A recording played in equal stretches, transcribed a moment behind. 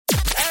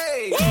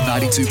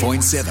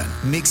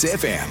92.7 Mix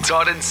FM.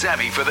 Todd and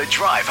Sammy for the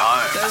drive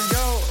home. Let's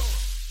go.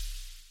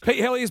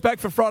 Pete Helliar is back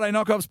for Friday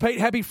Knockoffs. Pete,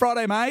 happy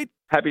Friday, mate.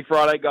 Happy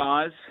Friday,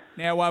 guys.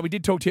 Now, we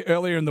did talk to you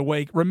earlier in the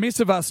week. Remiss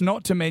of us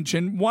not to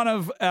mention one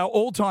of our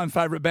all-time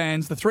favourite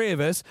bands, the three of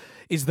us,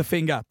 is The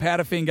Finger,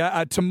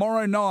 Powderfinger.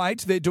 Tomorrow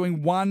night, they're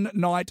doing One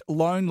Night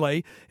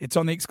Lonely. It's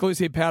on the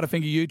exclusive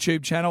Powderfinger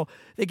YouTube channel.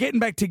 They're getting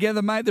back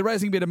together, mate. They're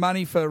raising a bit of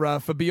money for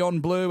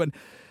Beyond Blue, and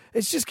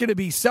it's just going to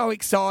be so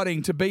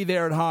exciting to be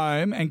there at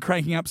home and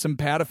cranking up some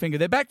Powderfinger.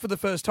 They're back for the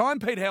first time,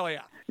 Pete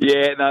Helliar.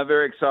 Yeah, no,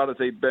 very excited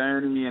to see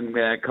Bernie and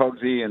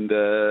Cogsy and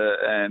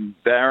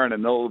Darren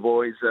and all the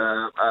boys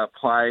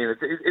play.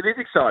 It is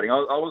exciting. I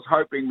was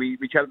hoping, we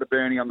chatted to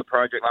Bernie on the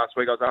project last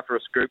week. I was after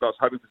a scoop. I was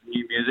hoping for some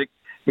new music.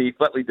 He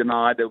flatly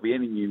denied there will be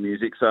any new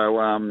music, so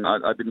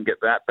I didn't get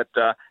that. But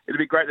it'll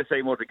be great to see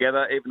them all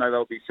together, even though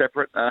they'll be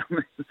separate. But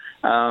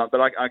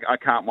I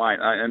can't wait.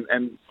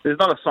 And there's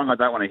not a song I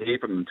don't want to hear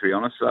from them, to be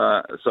honest.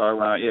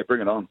 Yeah,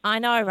 bring it on. I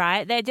know,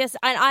 right? They're just.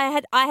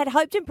 I had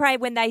hoped and prayed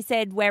when they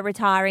said we're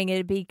retiring,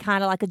 it'd be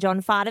kind of like a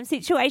John Farnham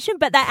situation,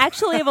 but they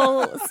actually have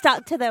all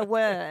stuck to their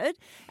word,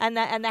 and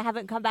they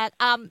haven't come back.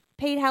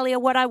 Pete Helliar,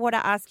 what I want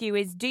to ask you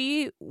is,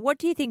 what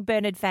do you think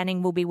Bernard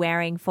Fanning will be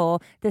wearing for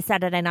the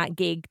Saturday night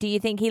gig? Do you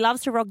think he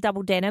loves to rock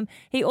double denim?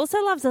 He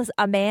also loves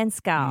a man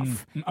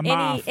scarf.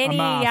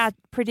 Any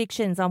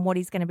predictions on what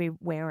he's going to be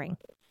wearing?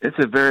 It's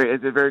a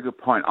very good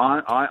point.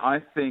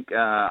 I think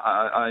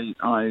I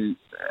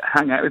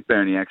hung out with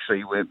Bernie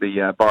actually with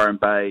the Byron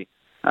Bay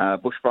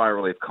Bushfire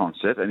Relief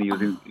concert, and he was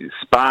in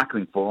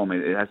sparkling form,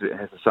 it has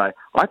to say.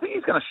 I think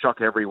he's going to shock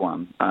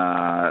everyone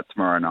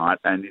tomorrow night,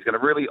 and he's going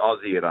to really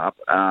Aussie it up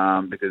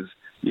because,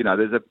 you know,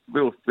 there's a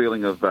real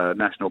feeling of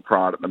national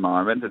pride at the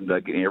moment and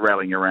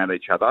rallying around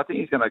each other. I think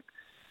he's going to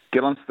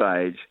get on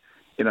stage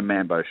in a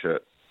Mambo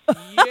shirt.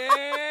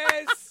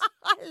 Yes!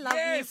 I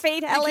love you,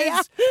 Pete Helliar.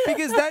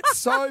 Because that's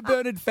so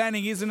Bernard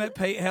Fanning, isn't it,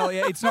 Pete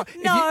Helliar? It's not.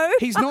 No.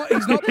 He's not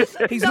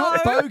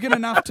bogan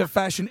enough to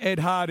fashion Ed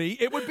Hardy.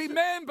 It would be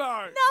Mambo.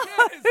 No.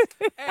 Yes.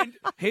 And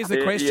here's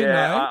the question, though.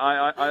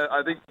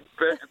 I think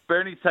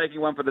Bernie's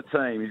taking one for the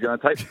team. He's going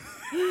to take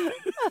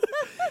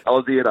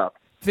Aussie it up.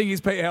 Thing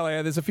is, Pete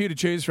Helliar, there's a few to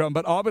choose from,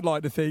 but I would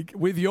like to think,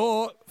 with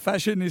your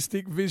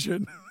fashionistic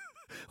vision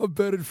of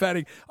Bernard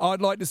Fanning,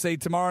 I'd like to see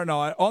tomorrow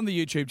night on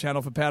the YouTube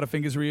channel for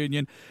Powderfinger's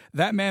reunion,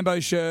 that Mambo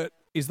shirt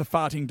is the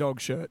farting dog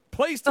shirt.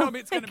 Please tell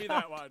me it's going to be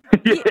that one.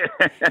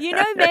 You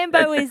know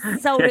Mambo is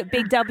sold at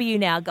Big W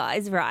now,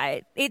 guys,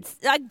 right? It's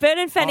like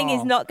Bernard Fanning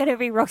is not going to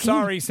be rocking.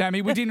 Sorry,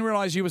 Sammy, we didn't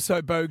realise you were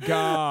so bogan.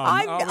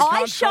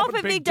 I shop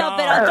at Big Dove,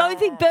 but I don't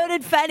think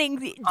Bernard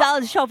Fanning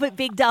does shop at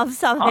Big Dove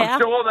somehow. I'm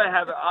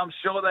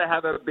sure they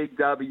have a Big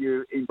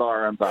W in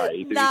Byron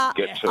Bay. Nah,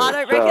 I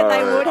don't reckon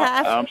they would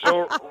have.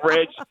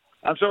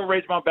 I'm sure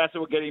Reg Mombassa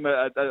will get him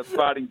a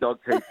farting dog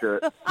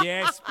T-shirt.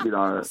 Yes, you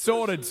know,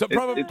 sorted. So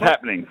it's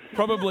happening.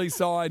 Probably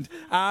signed.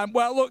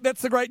 Well, look,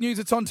 that's the great news.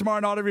 It's on tomorrow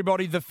night,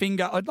 everybody. The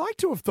Finger. I'd like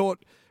to have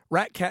thought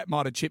Rat Cat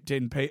might have chipped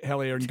in, Pete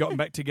Helliar, and gotten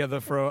back together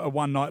for a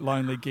one night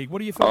lonely gig.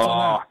 What are your thoughts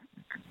on that?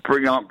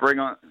 Bring on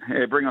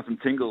some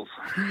tingles.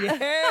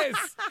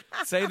 Yes.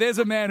 See, there's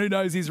a man who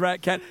knows his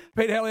Rat Cat.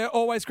 Pete Helliar,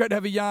 always great to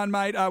have a yarn,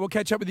 mate. We'll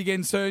catch up with you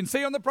again soon. See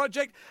you on the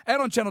project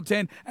and on Channel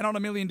 10 and on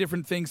a million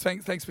different things.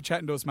 Thanks for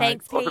chatting to us,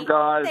 mate. Thanks, Pete. Awesome,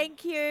 guys.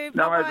 Thank you.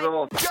 No worries at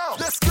all. Go,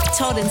 let's go.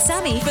 Todd and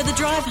Sammy for the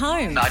drive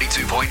home.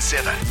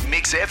 92.7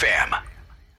 Mix FM.